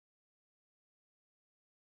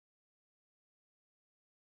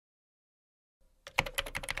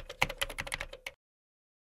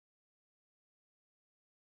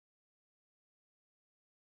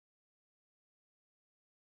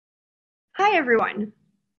Hi, everyone.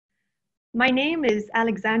 My name is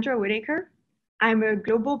Alexandra Whitaker. I'm a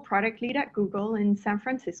global product lead at Google in San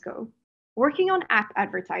Francisco, working on app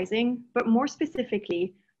advertising, but more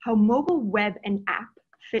specifically, how mobile, web, and app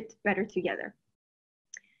fit better together.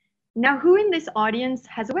 Now, who in this audience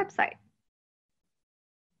has a website?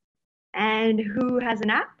 And who has an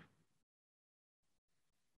app?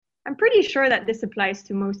 I'm pretty sure that this applies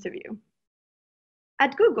to most of you.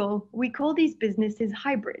 At Google, we call these businesses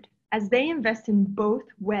hybrid, as they invest in both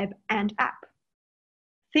web and app.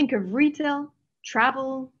 Think of retail,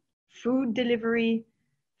 travel, food delivery,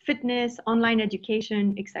 fitness, online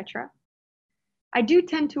education, etc. I do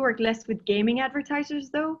tend to work less with gaming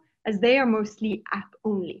advertisers though, as they are mostly app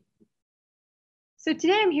only. So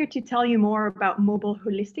today I'm here to tell you more about mobile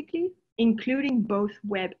holistically, including both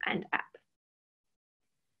web and app.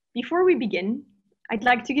 Before we begin, I'd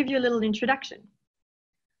like to give you a little introduction.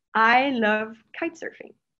 I love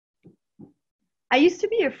kitesurfing. I used to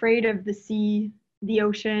be afraid of the sea, the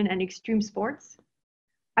ocean, and extreme sports.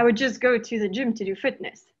 I would just go to the gym to do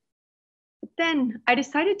fitness. But then I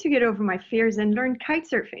decided to get over my fears and learn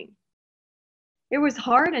kitesurfing. It was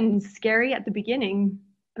hard and scary at the beginning,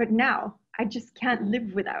 but now I just can't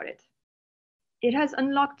live without it. It has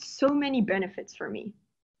unlocked so many benefits for me: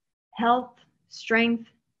 health, strength,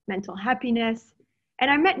 mental happiness,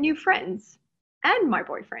 and I met new friends and my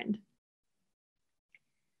boyfriend.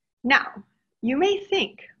 Now, you may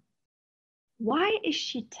think, why is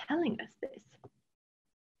she telling us this?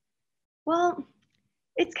 Well,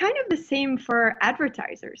 it's kind of the same for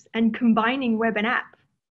advertisers and combining web and app.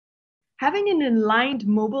 Having an aligned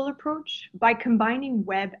mobile approach by combining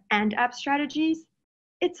web and app strategies,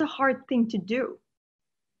 it's a hard thing to do.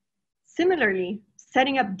 Similarly,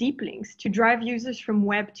 setting up deep links to drive users from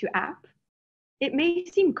web to app, it may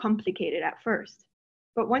seem complicated at first,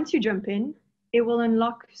 but once you jump in, it will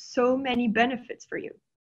unlock so many benefits for you,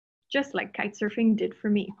 just like kitesurfing did for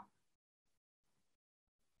me.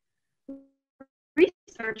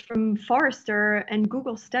 Research from Forrester and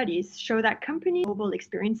Google studies show that company mobile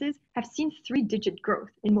experiences have seen 3-digit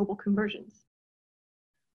growth in mobile conversions.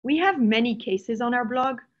 We have many cases on our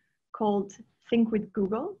blog called Think with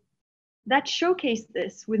Google that showcase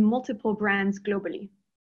this with multiple brands globally.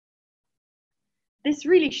 This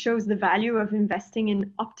really shows the value of investing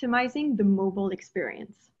in optimizing the mobile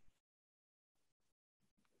experience.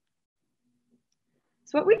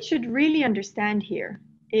 So what we should really understand here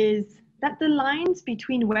is that the lines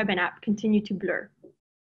between web and app continue to blur.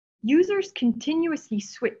 Users continuously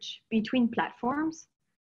switch between platforms.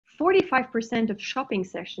 45% of shopping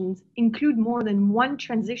sessions include more than one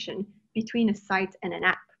transition between a site and an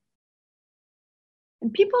app.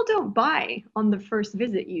 And people don't buy on the first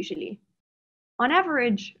visit usually. On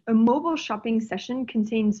average, a mobile shopping session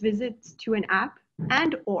contains visits to an app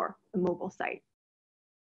and/or a mobile site.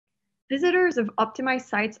 Visitors of optimized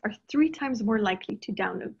sites are 3 times more likely to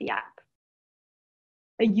download the app.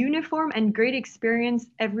 A uniform and great experience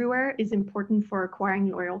everywhere is important for acquiring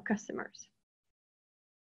loyal customers.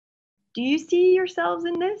 Do you see yourselves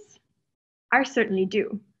in this? I certainly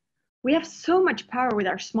do. We have so much power with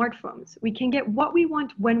our smartphones. We can get what we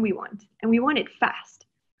want when we want, and we want it fast.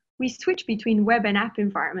 We switch between web and app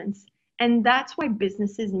environments, and that's why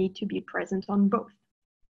businesses need to be present on both.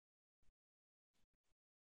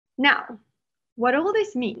 Now, what all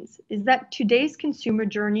this means is that today's consumer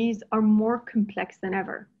journeys are more complex than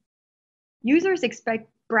ever. Users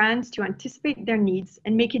expect brands to anticipate their needs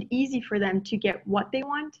and make it easy for them to get what they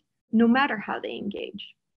want, no matter how they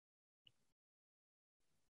engage.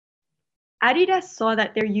 Adidas saw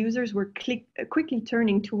that their users were quickly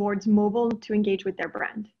turning towards mobile to engage with their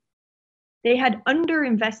brand. They had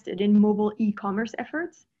underinvested in mobile e-commerce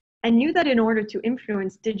efforts and knew that in order to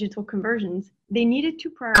influence digital conversions, they needed to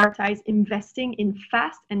prioritize investing in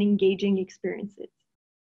fast and engaging experiences.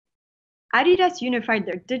 Adidas unified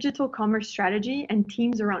their digital commerce strategy and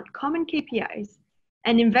teams around common KPIs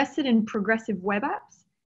and invested in progressive web apps,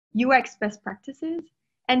 UX best practices,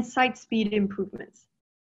 and site speed improvements.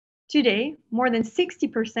 Today, more than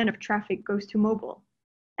 60% of traffic goes to mobile,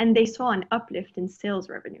 and they saw an uplift in sales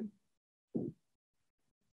revenue.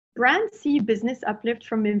 Brands see business uplift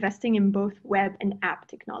from investing in both web and app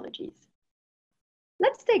technologies.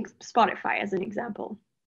 Let's take Spotify as an example.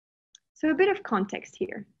 So a bit of context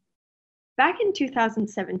here. Back in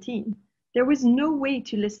 2017, there was no way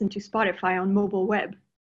to listen to Spotify on mobile web.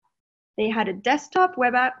 They had a desktop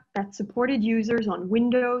web app that supported users on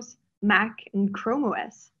Windows, Mac, and Chrome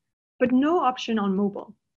OS, but no option on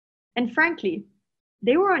mobile. And frankly,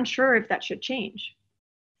 they were unsure if that should change.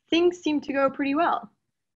 Things seemed to go pretty well.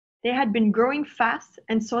 They had been growing fast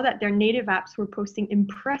and saw that their native apps were posting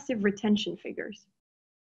impressive retention figures.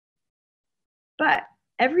 But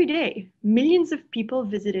every day, millions of people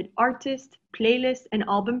visited artist, playlist, and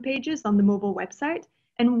album pages on the mobile website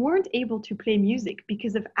and weren't able to play music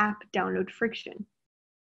because of app download friction.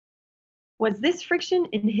 Was this friction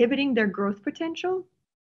inhibiting their growth potential?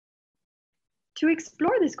 To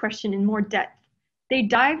explore this question in more depth, they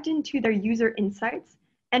dived into their user insights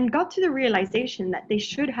and got to the realization that they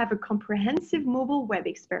should have a comprehensive mobile web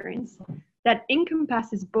experience that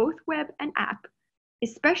encompasses both web and app,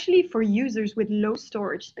 especially for users with low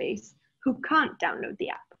storage space who can't download the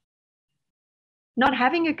app. Not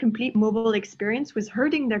having a complete mobile experience was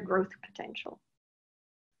hurting their growth potential.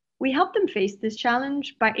 We helped them face this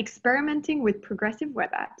challenge by experimenting with progressive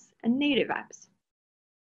web apps and native apps.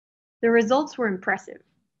 The results were impressive.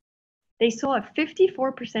 They saw a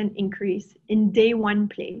 54% increase in day one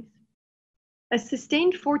plays, a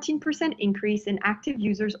sustained 14% increase in active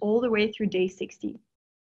users all the way through day 60.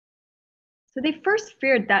 So they first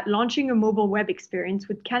feared that launching a mobile web experience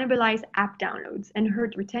would cannibalize app downloads and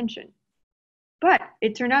hurt retention. But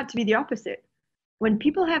it turned out to be the opposite. When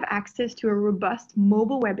people have access to a robust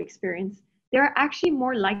mobile web experience, they are actually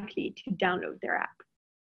more likely to download their app.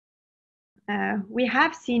 We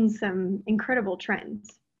have seen some incredible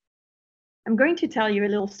trends. I'm going to tell you a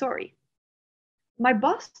little story. My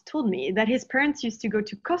boss told me that his parents used to go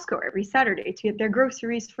to Costco every Saturday to get their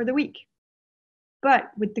groceries for the week.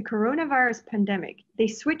 But with the coronavirus pandemic, they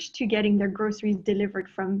switched to getting their groceries delivered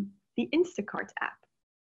from the Instacart app.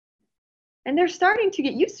 And they're starting to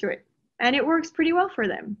get used to it, and it works pretty well for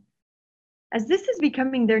them. As this is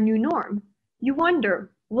becoming their new norm, you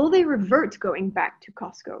wonder, will they revert going back to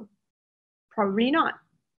Costco? Probably not.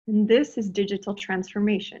 And this is digital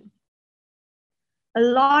transformation. A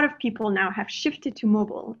lot of people now have shifted to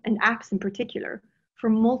mobile, and apps in particular, for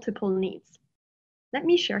multiple needs. Let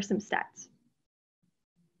me share some stats.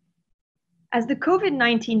 As the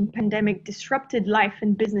COVID-19 pandemic disrupted life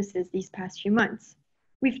and businesses these past few months,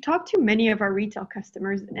 we've talked to many of our retail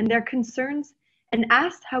customers and their concerns and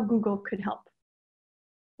asked how Google could help.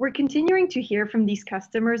 We're continuing to hear from these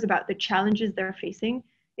customers about the challenges they're facing,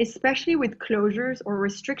 especially with closures or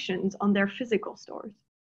restrictions on their physical stores.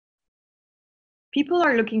 People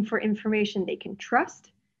are looking for information they can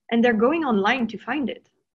trust, and they're going online to find it.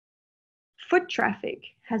 Foot traffic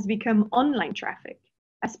has become online traffic,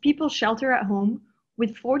 as people shelter at home,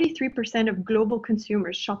 with 43% of global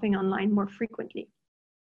consumers shopping online more frequently.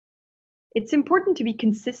 It's important to be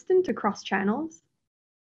consistent across channels.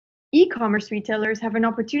 E-commerce retailers have an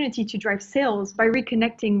opportunity to drive sales by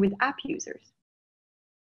reconnecting with app users.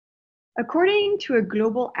 According to a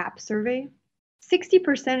global app survey,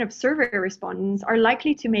 60% of survey respondents are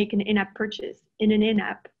likely to make an in-app purchase in an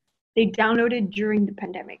in-app they downloaded during the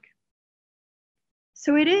pandemic.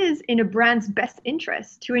 So it is in a brand's best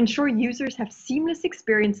interest to ensure users have seamless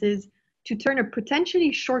experiences to turn a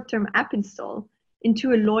potentially short-term app install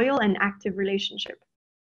into a loyal and active relationship.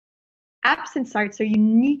 Apps and sites are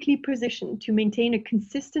uniquely positioned to maintain a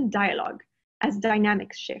consistent dialogue as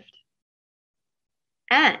dynamics shift.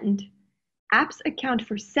 And apps account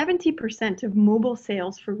for 70% of mobile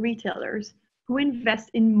sales for retailers who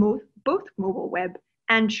invest in both mobile web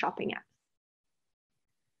and shopping apps.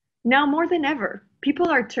 Now more than ever, people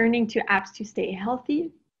are turning to apps to stay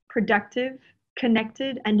healthy, productive,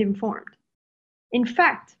 connected, and informed. In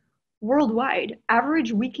fact, worldwide,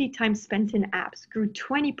 average weekly time spent in apps grew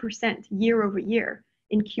 20% year over year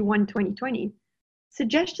in Q1 2020,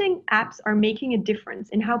 suggesting apps are making a difference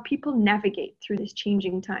in how people navigate through this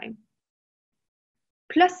changing time.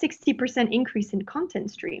 Plus 60% increase in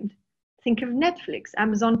content streamed. Think of Netflix,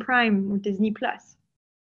 Amazon Prime, or Disney+.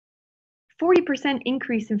 40%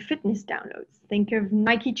 increase in fitness downloads. Think of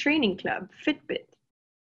Nike Training Club, Fitbit.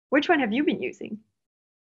 Which one have you been using?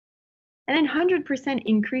 And then 100%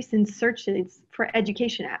 increase in searches for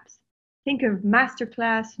education apps. Think of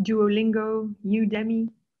Masterclass, Duolingo, Udemy.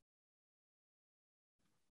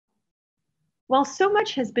 While so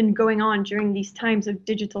much has been going on during these times of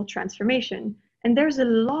digital transformation, and there's a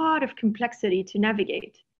lot of complexity to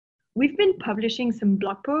navigate, we've been publishing some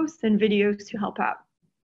blog posts and videos to help out.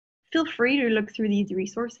 Feel free to look through these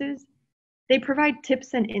resources. They provide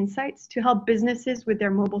tips and insights to help businesses with their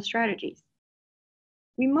mobile strategies.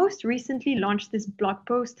 We most recently launched this blog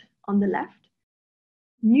post on the left,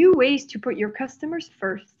 New Ways to Put Your Customers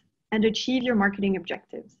First and Achieve Your Marketing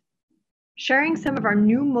Objectives, sharing some of our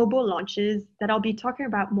new mobile launches that I'll be talking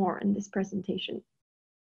about more in this presentation.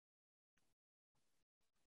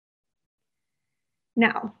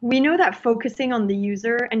 Now, we know that focusing on the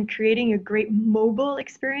user and creating a great mobile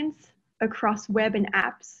experience across web and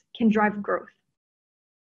apps can drive growth.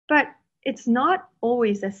 But it's not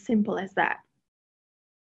always as simple as that.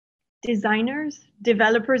 Designers,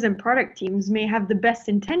 developers, and product teams may have the best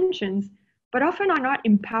intentions, but often are not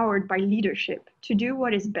empowered by leadership to do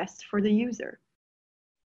what is best for the user.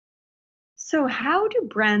 So how do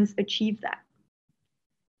brands achieve that?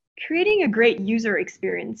 Creating a great user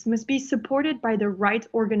experience must be supported by the right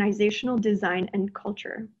organizational design and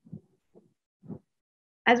culture.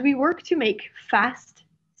 As we work to make fast,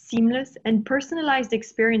 seamless, and personalized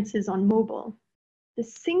experiences on mobile, the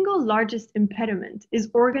single largest impediment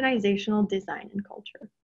is organizational design and culture.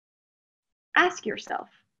 Ask yourself,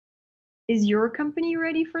 is your company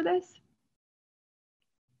ready for this?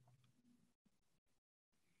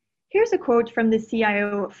 Here's a quote from the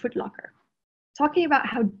CIO of Foot Locker, talking about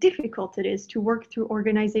how difficult it is to work through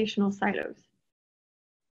organizational silos.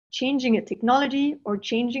 Changing a technology or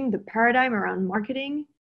changing the paradigm around marketing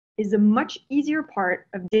is a much easier part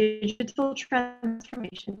of digital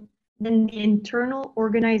transformation than the internal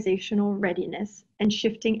organizational readiness and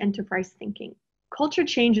shifting enterprise thinking. Culture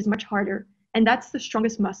change is much harder, and that's the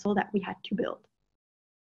strongest muscle that we had to build.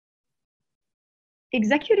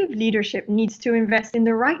 Executive leadership needs to invest in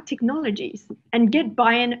the right technologies and get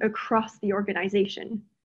buy-in across the organization.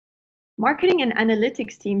 Marketing and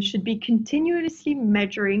analytics teams should be continuously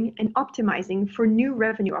measuring and optimizing for new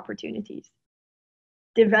revenue opportunities.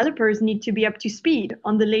 Developers need to be up to speed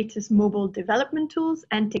on the latest mobile development tools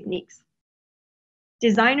and techniques.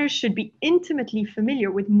 Designers should be intimately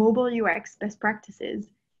familiar with mobile UX best practices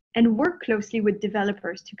and work closely with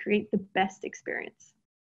developers to create the best experience.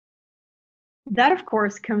 That, of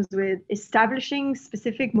course, comes with establishing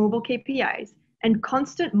specific mobile KPIs and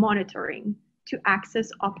constant monitoring to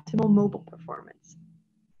access optimal mobile performance.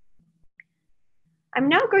 I'm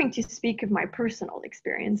now going to speak of my personal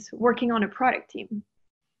experience working on a product team.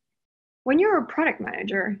 When you're a product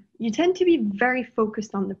manager, you tend to be very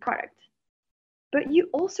focused on the product, but you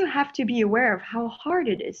also have to be aware of how hard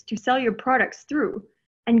it is to sell your products through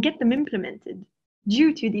and get them implemented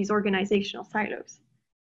due to these organizational silos.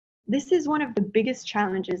 This is one of the biggest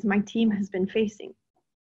challenges my team has been facing.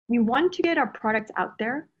 We want to get our products out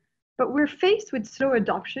there, but we're faced with slow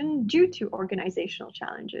adoption due to organizational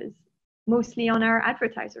challenges, mostly on our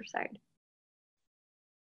advertiser side.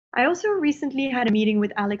 I also recently had a meeting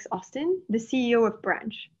with Alex Austin, the CEO of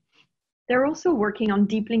Branch. They're also working on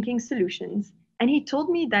deep linking solutions, and he told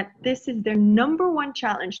me that this is their #1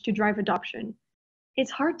 challenge to drive adoption.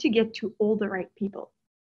 It's hard to get to all the right people.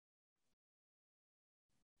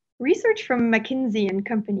 Research from McKinsey &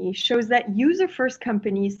 Company shows that user-first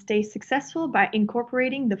companies stay successful by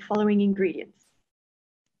incorporating the following ingredients.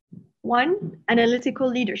 1, analytical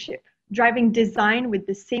leadership, driving design with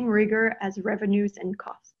the same rigor as revenues and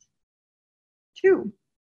costs. 2,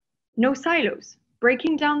 no silos,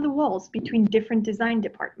 breaking down the walls between different design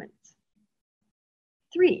departments.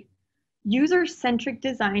 3, user-centric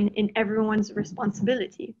design in everyone's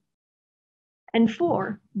responsibility. And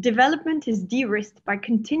 4, development is de-risked by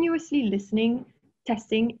continuously listening,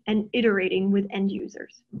 testing, and iterating with end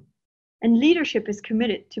users. And leadership is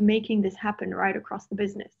committed to making this happen right across the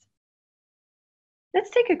business.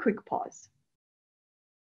 Let's take a quick pause.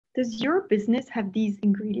 Does your business have these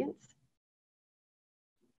ingredients?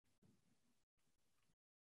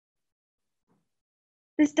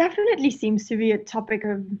 This definitely seems to be a topic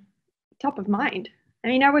of top of mind. I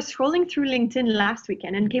mean, I was scrolling through LinkedIn last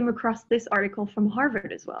weekend and came across this article from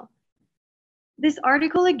Harvard as well. This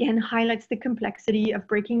article again highlights the complexity of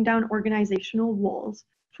breaking down organizational walls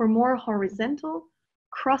for more horizontal,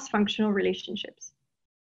 cross-functional relationships.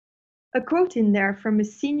 A quote in there from a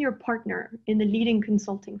senior partner in a leading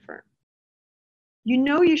consulting firm. You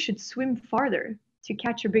know you should swim farther to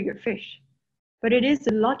catch a bigger fish, but it is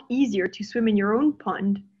a lot easier to swim in your own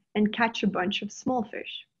pond and catch a bunch of small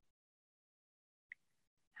fish.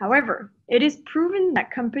 However, it is proven that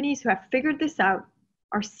companies who have figured this out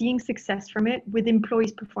are seeing success from it, with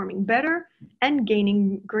employees performing better and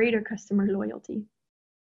gaining greater customer loyalty.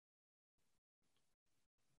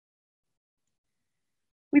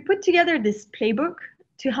 We put together this playbook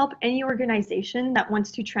to help any organization that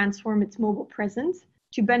wants to transform its mobile presence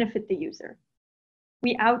to benefit the user.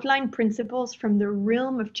 We outline principles from the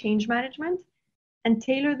realm of change management and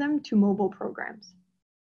tailor them to mobile programs.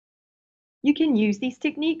 You can use these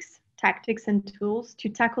techniques, tactics, and tools to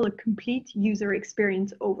tackle a complete user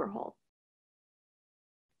experience overhaul.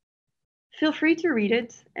 Feel free to read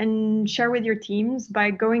it and share with your teams by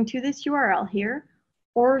going to this URL here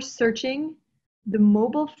or searching the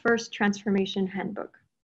Mobile First Transformation Handbook.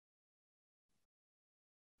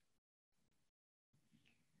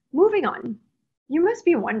 Moving on, you must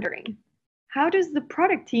be wondering, How does the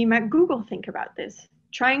product team at Google think about this,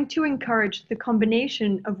 trying to encourage the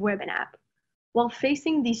combination of web and app while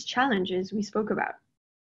facing these challenges we spoke about?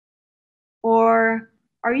 Or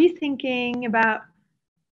are you thinking about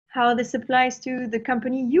how this applies to the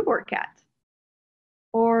company you work at?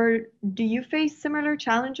 Or do you face similar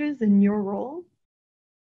challenges in your role?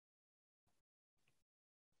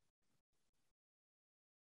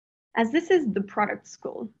 As this is the product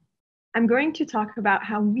school, I'm going to talk about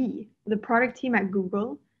how we, the product team at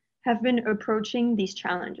Google, have been approaching these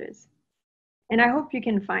challenges. And I hope you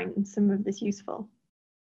can find some of this useful.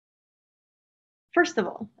 First of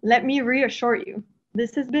all, let me reassure you,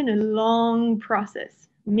 this has been a long process,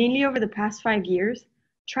 mainly over the past 5 years,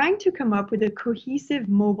 trying to come up with a cohesive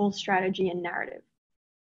mobile strategy and narrative.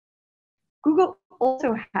 Google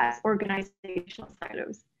also has organizational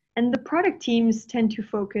silos, and the product teams tend to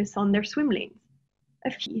focus on their swim lanes.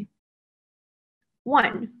 A few.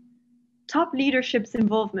 1. Top leadership's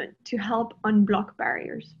involvement to help unblock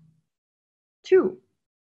barriers. 2.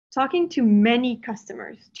 Talking to many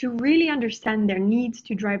customers to really understand their needs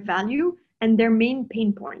to drive value and their main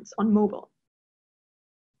pain points on mobile.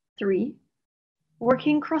 3.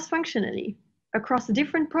 Working cross-functionally across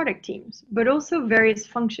different product teams, but also various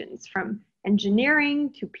functions from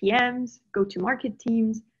engineering to PMs, go-to-market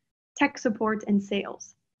teams, tech support, and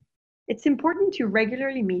sales. It's important to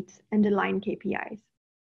regularly meet and align KPIs.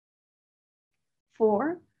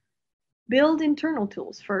 4. Build internal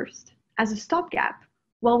tools first as a stopgap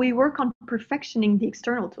while we work on perfectioning the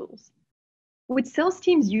external tools. With sales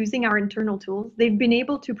teams using our internal tools, they've been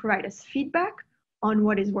able to provide us feedback on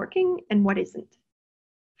what is working and what isn't.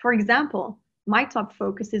 For example, my top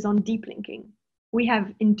focus is on deep linking. We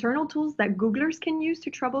have internal tools that Googlers can use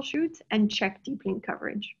to troubleshoot and check deep link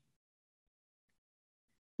coverage.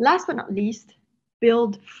 Last but not least,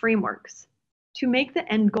 build frameworks to make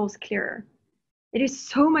the end goals clearer. It is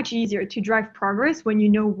so much easier to drive progress when you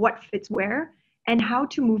know what fits where and how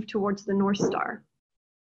to move towards the North Star.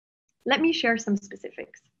 Let me share some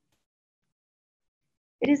specifics.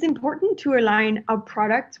 It is important to align our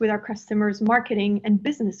products with our customers' marketing and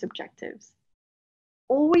business objectives.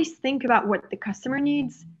 Always think about what the customer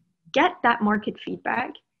needs, get that market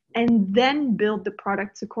feedback, and then build the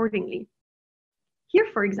products accordingly. Here,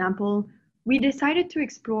 for example, we decided to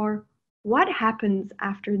explore what happens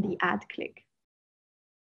after the ad click.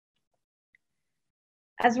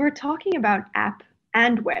 As we're talking about app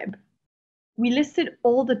and web, we listed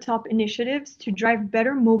all the top initiatives to drive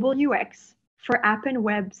better mobile UX for app and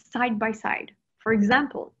web side by side. For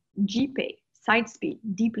example, GPay, site speed,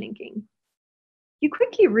 deep linking. You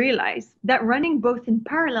quickly realize that running both in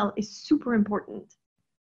parallel is super important.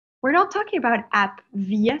 We're not talking about app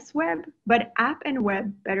vs web, but app and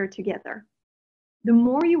web better together. The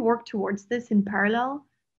more you work towards this in parallel,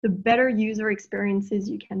 the better user experiences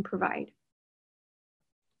you can provide.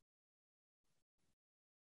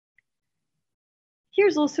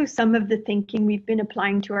 Here's also some of the thinking we've been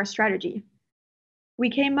applying to our strategy.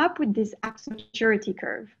 We came up with this app's maturity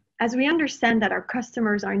curve, as we understand that our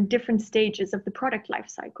customers are in different stages of the product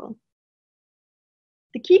lifecycle.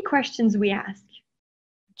 The key questions we ask: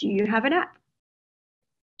 do you have an app?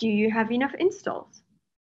 Do you have enough installs?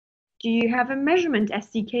 Do you have a measurement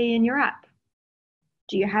SDK in your app?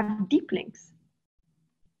 Do you have deep links?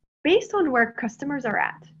 Based on where customers are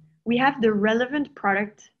at, we have the relevant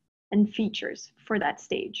product and features for that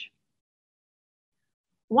stage.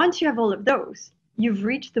 Once you have all of those, you've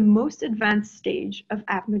reached the most advanced stage of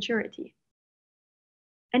app maturity.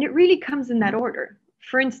 And it really comes in that order.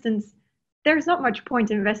 For instance, there's not much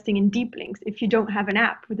point investing in deep links if you don't have an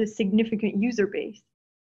app with a significant user base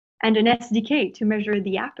and an SDK to measure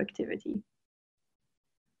the app activity.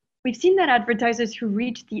 We've seen that advertisers who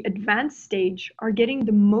reach the advanced stage are getting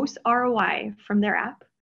the most ROI from their app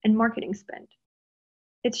and marketing spend.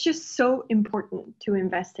 It's just so important to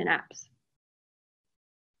invest in apps.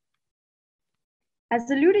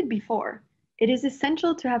 As alluded before, it is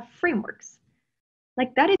essential to have frameworks.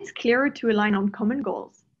 Like that, it's clearer to align on common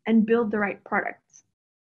goals and build the right products.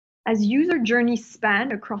 As user journeys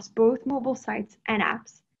span across both mobile sites and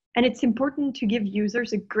apps, and it's important to give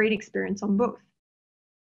users a great experience on both.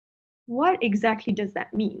 What exactly does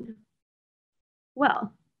that mean?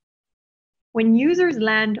 Well, when users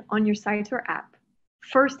land on your site or app,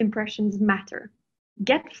 first impressions matter.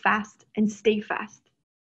 Get fast and stay fast.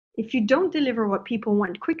 If you don't deliver what people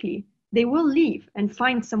want quickly, they will leave and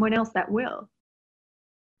find someone else that will.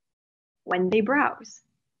 When they browse,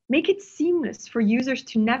 make it seamless for users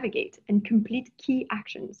to navigate and complete key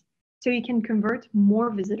actions so you can convert more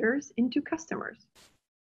visitors into customers.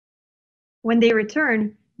 When they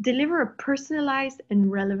return, deliver a personalized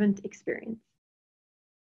and relevant experience.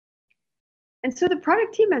 And so the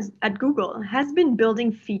product team at Google has been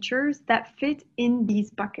building features that fit in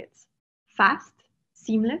these buckets: fast,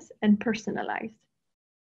 seamless, and personalized.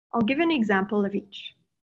 I'll give an example of each.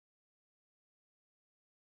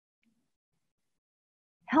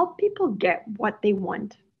 Help people get what they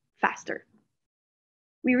want faster.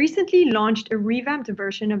 We recently launched a revamped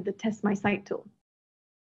version of the Test My Site tool.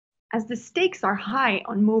 As the stakes are high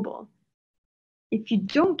on mobile, if you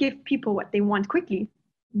don't give people what they want quickly,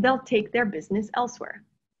 they'll take their business elsewhere.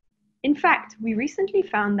 In fact, we recently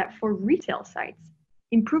found that for retail sites,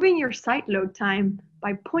 improving your site load time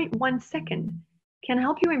by 0.1 second can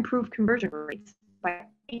help you improve conversion rates by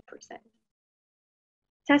 8%.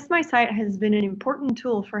 Test My Site has been an important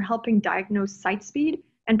tool for helping diagnose site speed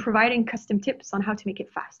and providing custom tips on how to make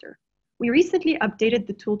it faster. We recently updated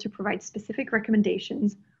the tool to provide specific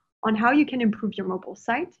recommendations on how you can improve your mobile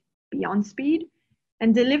site beyond speed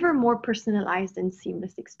and deliver more personalized and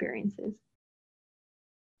seamless experiences.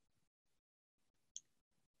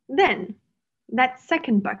 Then, that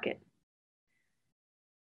second bucket,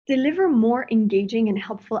 deliver more engaging and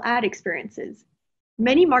helpful ad experiences.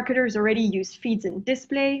 Many marketers already use feeds in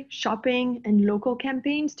display, shopping, and local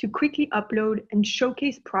campaigns to quickly upload and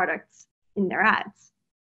showcase products in their ads.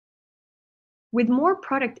 With more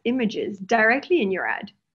product images directly in your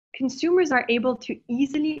ad, consumers are able to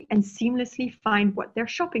easily and seamlessly find what they're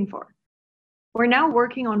shopping for. We're now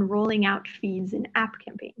working on rolling out feeds in app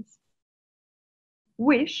campaigns.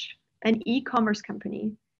 Wish, an e-commerce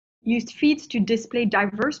company, used feeds to display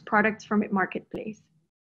diverse products from its marketplace.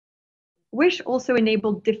 Wish also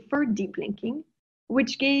enabled deferred deep linking,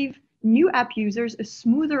 which gave new app users a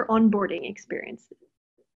smoother onboarding experience,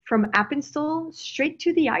 from app install straight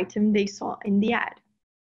to the item they saw in the ad.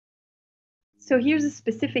 So here's a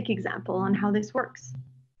specific example on how this works.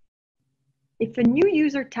 If a new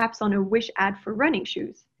user taps on a Wish ad for running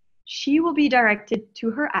shoes, she will be directed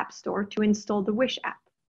to her app store to install the Wish app.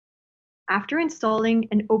 After installing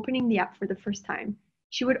and opening the app for the first time,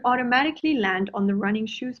 she would automatically land on the running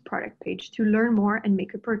shoes product page to learn more and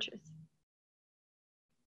make a purchase.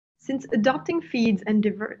 Since adopting feeds and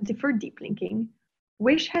deferred deep linking,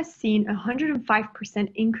 Wish has seen a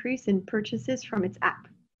 105% increase in purchases from its app.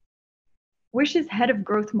 Wish's head of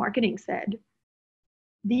growth marketing said,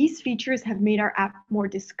 "These features have made our app more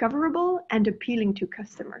discoverable and appealing to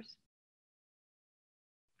customers."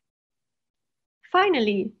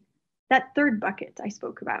 Finally, that third bucket I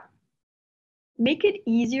spoke about. Make it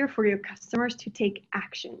easier for your customers to take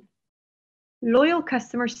action. Loyal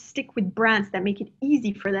customers stick with brands that make it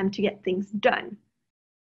easy for them to get things done.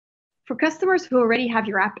 For customers who already have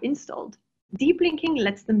your app installed, deep linking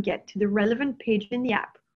lets them get to the relevant page in the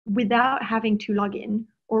app without having to log in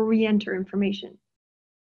or re-enter information.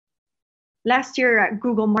 Last year at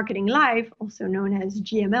Google Marketing Live, also known as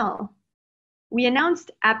GML, we announced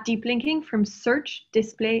app deep linking from search,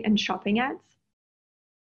 display, and shopping ads.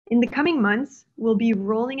 In the coming months, we'll be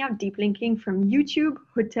rolling out deep linking from YouTube,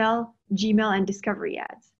 hotel, Gmail, and discovery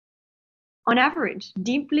ads. On average,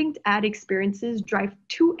 deep linked ad experiences drive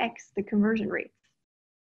 2x the conversion rates.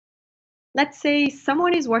 Let's say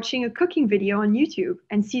someone is watching a cooking video on YouTube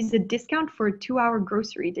and sees a discount for a 2-hour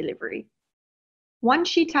grocery delivery. Once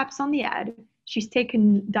she taps on the ad, she's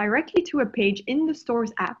taken directly to a page in the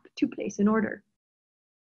store's app to place an order.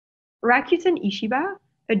 Rakuten Ishiba,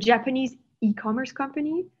 a Japanese e-commerce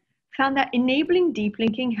company, found that enabling deep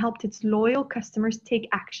linking helped its loyal customers take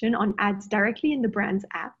action on ads directly in the brand's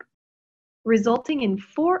app, resulting in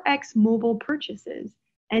 4x mobile purchases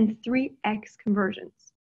and 3x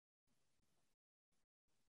conversions.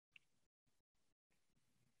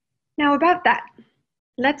 Now about that,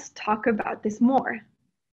 let's talk about this more.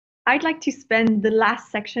 I'd like to spend the last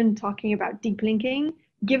section talking about deep linking,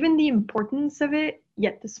 given the importance of it,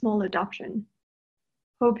 yet the small adoption.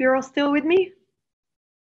 Hope you're all still with me.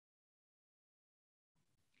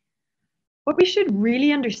 What we should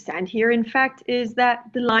really understand here, in fact, is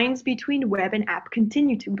that the lines between web and app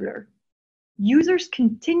continue to blur. Users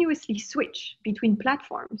continuously switch between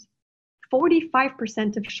platforms.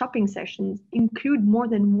 45% of shopping sessions include more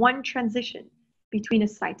than one transition between a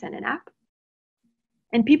site and an app.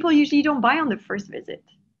 And people usually don't buy on the first visit.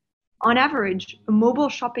 On average, a mobile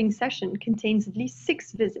shopping session contains at least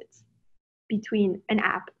 6 visits between an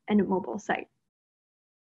app and a mobile site.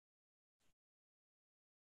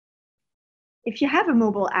 If you have a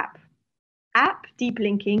mobile app, app deep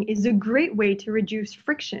linking is a great way to reduce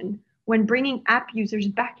friction when bringing app users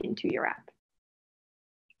back into your app.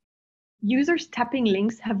 Users tapping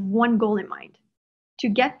links have one goal in mind: to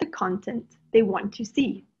get the content they want to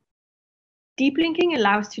see. Deep linking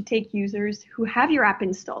allows to take users who have your app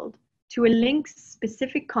installed to a link's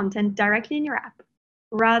specific content directly in your app,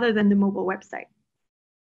 rather than the mobile website.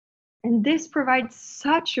 And this provides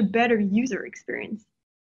such a better user experience.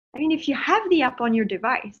 I mean, if you have the app on your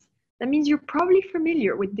device, that means you're probably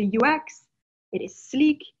familiar with the UX, it is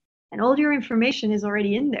sleek, and all your information is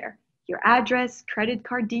already in there, your address, credit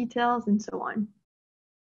card details, and so on.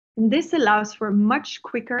 And this allows for a much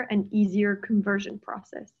quicker and easier conversion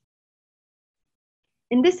process.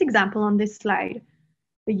 In this example on this slide,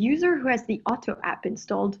 the user who has the Otto app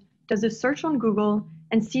installed does a search on Google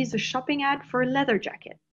and sees a shopping ad for a leather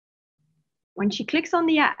jacket. When she clicks on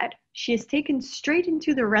the ad, she is taken straight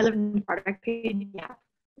into the relevant product page in the app,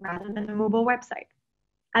 rather than a mobile website.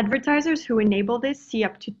 Advertisers who enable this see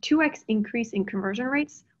up to 2x increase in conversion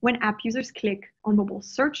rates when app users click on mobile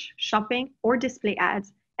search, shopping, or display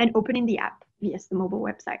ads and open in the app via the mobile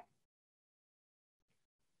website.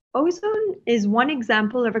 Ozone is one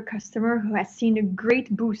example of a customer who has seen a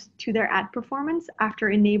great boost to their ad performance after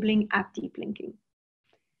enabling app deep linking.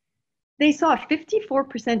 They saw a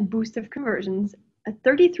 54% boost of conversions, a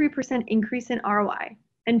 33% increase in ROI,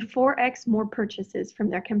 and 4x more purchases from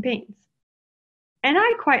their campaigns. And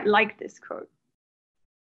I quite like this quote.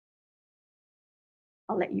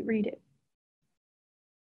 I'll let you read it.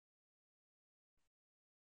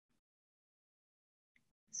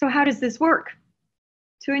 So how does this work?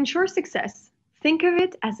 To ensure success, think of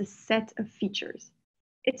it as a set of features.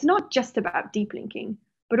 It's not just about deep linking,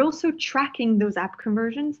 but also tracking those app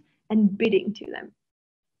conversions and bidding to them.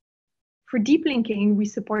 For deep linking, we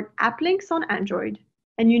support app links on Android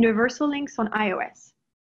and universal links on iOS.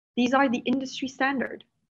 These are the industry standard.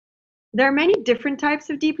 There are many different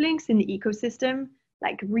types of deep links in the ecosystem,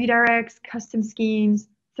 like redirects, custom schemes,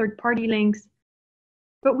 third-party links,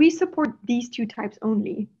 but we support these two types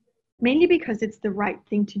only, mainly because it's the right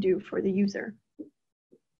thing to do for the user.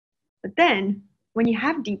 But then, when you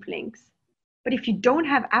have deep links, but if you don't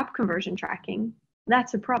have app conversion tracking,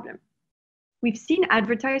 that's a problem. We've seen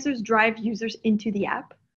advertisers drive users into the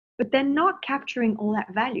app, but then not capturing all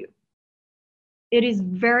that value. It is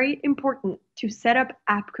very important to set up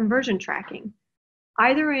app conversion tracking,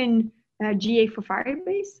 either in GA for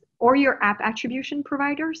Firebase or your app attribution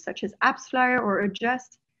providers such as AppsFlyer or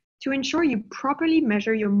Adjust, to ensure you properly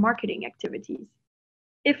measure your marketing activities.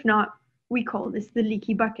 If not, we call this the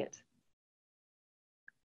leaky bucket.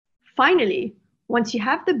 Finally, once you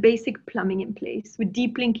have the basic plumbing in place with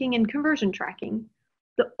deep linking and conversion tracking,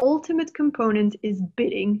 the ultimate component is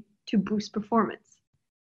bidding to boost performance.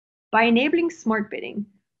 By enabling smart bidding,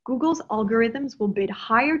 Google's algorithms will bid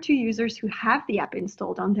higher to users who have the app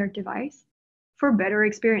installed on their device for better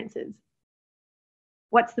experiences.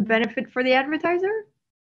 What's the benefit for the advertiser?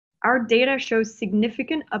 Our data shows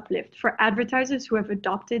significant uplift for advertisers who have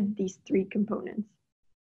adopted these three components.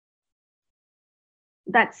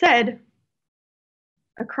 That said,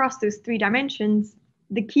 across those three dimensions,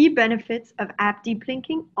 the key benefits of app deep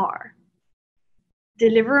linking are: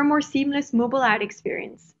 deliver a more seamless mobile ad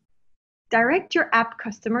experience, direct your app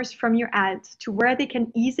customers from your ads to where they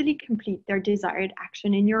can easily complete their desired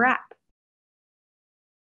action in your app,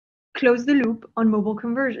 close the loop on mobile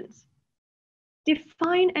conversions,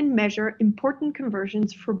 define and measure important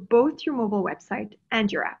conversions for both your mobile website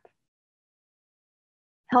and your app,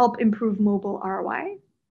 help improve mobile ROI,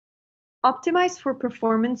 optimize for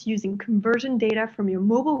performance using conversion data from your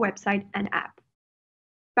mobile website and app.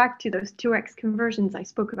 Back to those 2x conversions I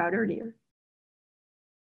spoke about earlier.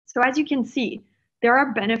 So as you can see, there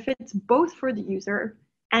are benefits both for the user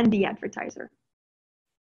and the advertiser.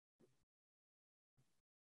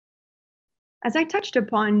 As I touched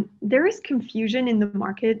upon, there is confusion in the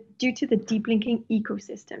market due to the deep linking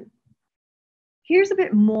ecosystem. Here's a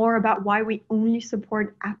bit more about why we only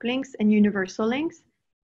support app links and universal links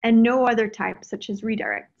and no other types such as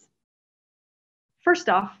redirects. First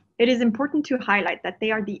off, it is important to highlight that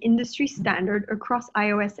they are the industry standard across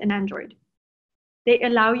iOS and Android. They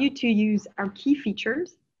allow you to use our key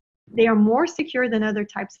features. They are more secure than other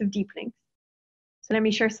types of deep links. So let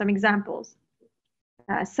me share some examples.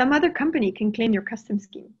 Some other company can claim your custom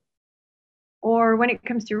scheme. Or when it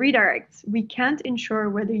comes to redirects, we can't ensure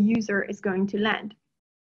where the user is going to land.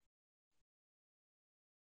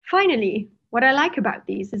 Finally, what I like about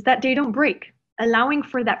these is that they don't break, allowing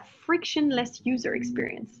for that frictionless user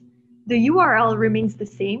experience. The URL remains the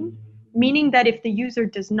same, meaning that if the user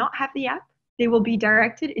does not have the app, they will be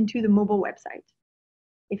directed into the mobile website.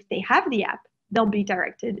 If they have the app, they'll be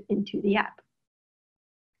directed into the app.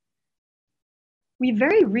 We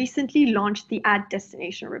very recently launched the Ad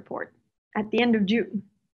Destination Report at the end of June.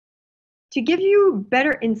 To give you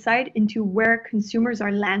better insight into where consumers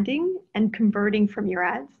are landing and converting from your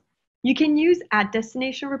ads, you can use ad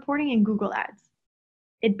destination reporting in Google Ads.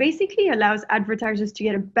 It basically allows advertisers to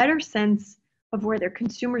get a better sense of where their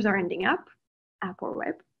consumers are ending up, app or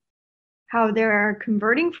web, how they're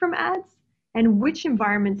converting from ads, and which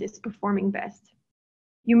environment is performing best.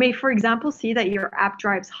 You may, for example, see that your app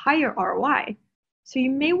drives higher ROI, so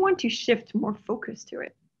you may want to shift more focus to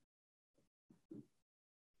it.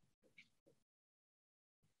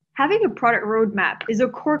 Having a product roadmap is a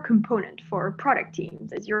core component for product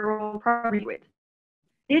teams, as you're all probably with.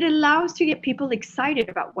 It allows to get people excited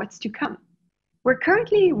about what's to come. We're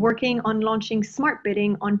currently working on launching smart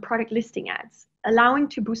bidding on product listing ads, allowing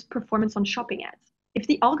to boost performance on shopping ads. If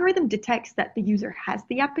the algorithm detects that the user has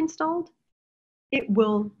the app installed, it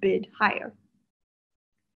will bid higher.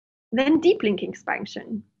 Then deep link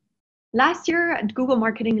expansion. Last year at Google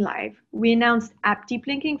Marketing Live, we announced app deep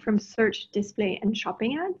linking from search, display, and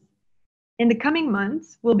shopping ads. In the coming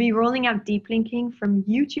months, we'll be rolling out deep linking from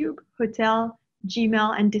YouTube, hotel,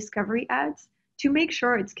 Gmail, and discovery ads to make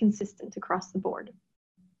sure it's consistent across the board.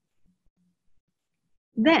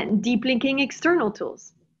 Then deep linking external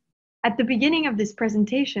tools. At the beginning of this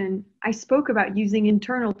presentation, I spoke about using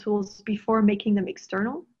internal tools before making them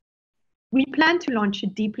external. We plan to launch a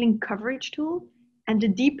deep link coverage tool and a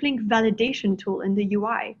deep link validation tool in the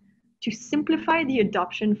UI to simplify the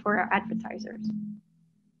adoption for our advertisers.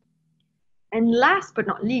 And last but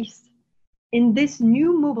not least, in this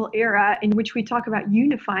new mobile era in which we talk about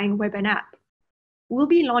unifying web and app, we'll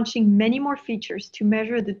be launching many more features to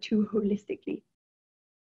measure the two holistically.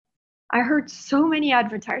 I heard so many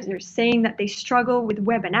advertisers saying that they struggle with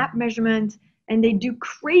web and app measurement, and they do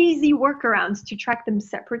crazy workarounds to track them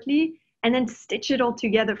separately and then stitch it all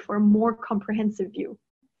together for a more comprehensive view.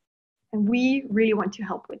 And we really want to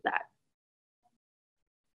help with that.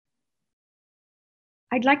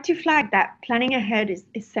 I'd like to flag that planning ahead is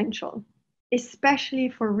essential, especially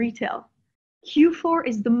for retail. Q4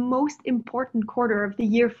 is the most important quarter of the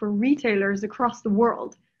year for retailers across the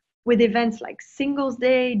world, with events like Singles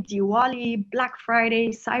Day, Diwali, Black Friday,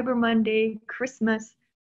 Cyber Monday, Christmas.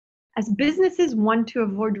 As businesses want to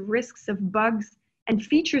avoid risks of bugs and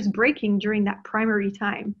features breaking during that primary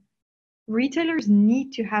time, retailers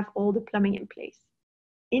need to have all the plumbing in place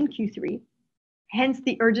in Q3, hence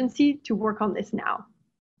the urgency to work on this now.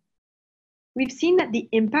 We've seen that the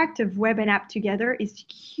impact of web and app together is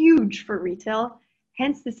huge for retail,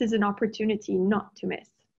 hence this is an opportunity not to miss.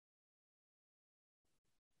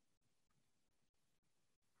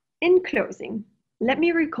 In closing, let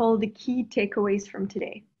me recall the key takeaways from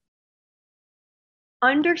today.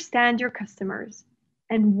 Understand your customers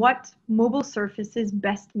and what mobile surfaces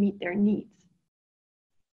best meet their needs.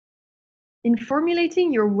 In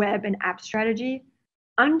formulating your web and app strategy,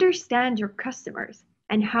 understand your customers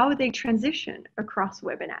and how they transition across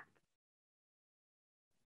web and app.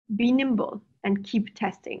 Be nimble and keep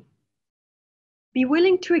testing. Be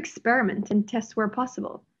willing to experiment and test where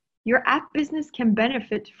possible. Your app business can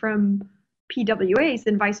benefit from PWAs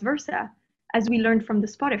and vice versa, as we learned from the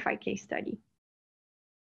Spotify case study.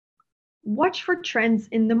 Watch for trends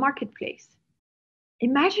in the marketplace.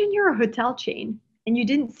 Imagine you're a hotel chain and you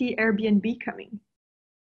didn't see Airbnb coming.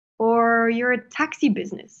 Or you're a taxi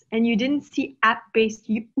business and you didn't see app-based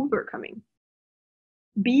Uber coming.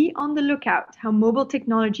 Be on the lookout how mobile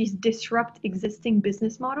technologies disrupt existing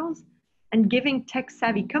business models and giving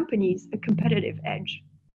tech-savvy companies a competitive edge.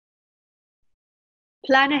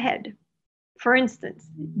 Plan ahead. For instance,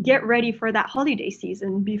 get ready for that holiday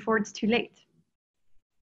season before it's too late.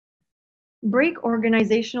 Break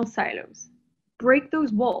organizational silos. Break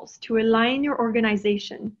those walls to align your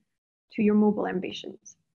organization to your mobile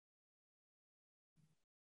ambitions.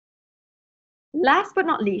 Last but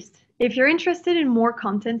not least, if you're interested in more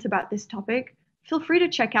content about this topic, feel free to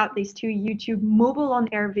check out these two YouTube mobile on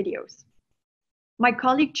air videos. My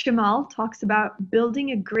colleague Chimal talks about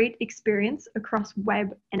building a great experience across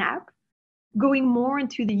web and app, going more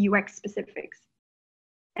into the UX specifics.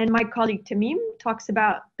 And my colleague Tamim talks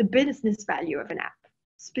about the business value of an app,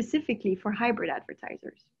 specifically for hybrid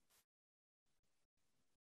advertisers.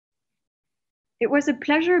 It was a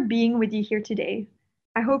pleasure being with you here today.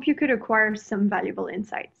 I hope you could acquire some valuable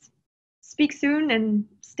insights. Speak soon and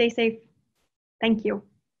stay safe. Thank you.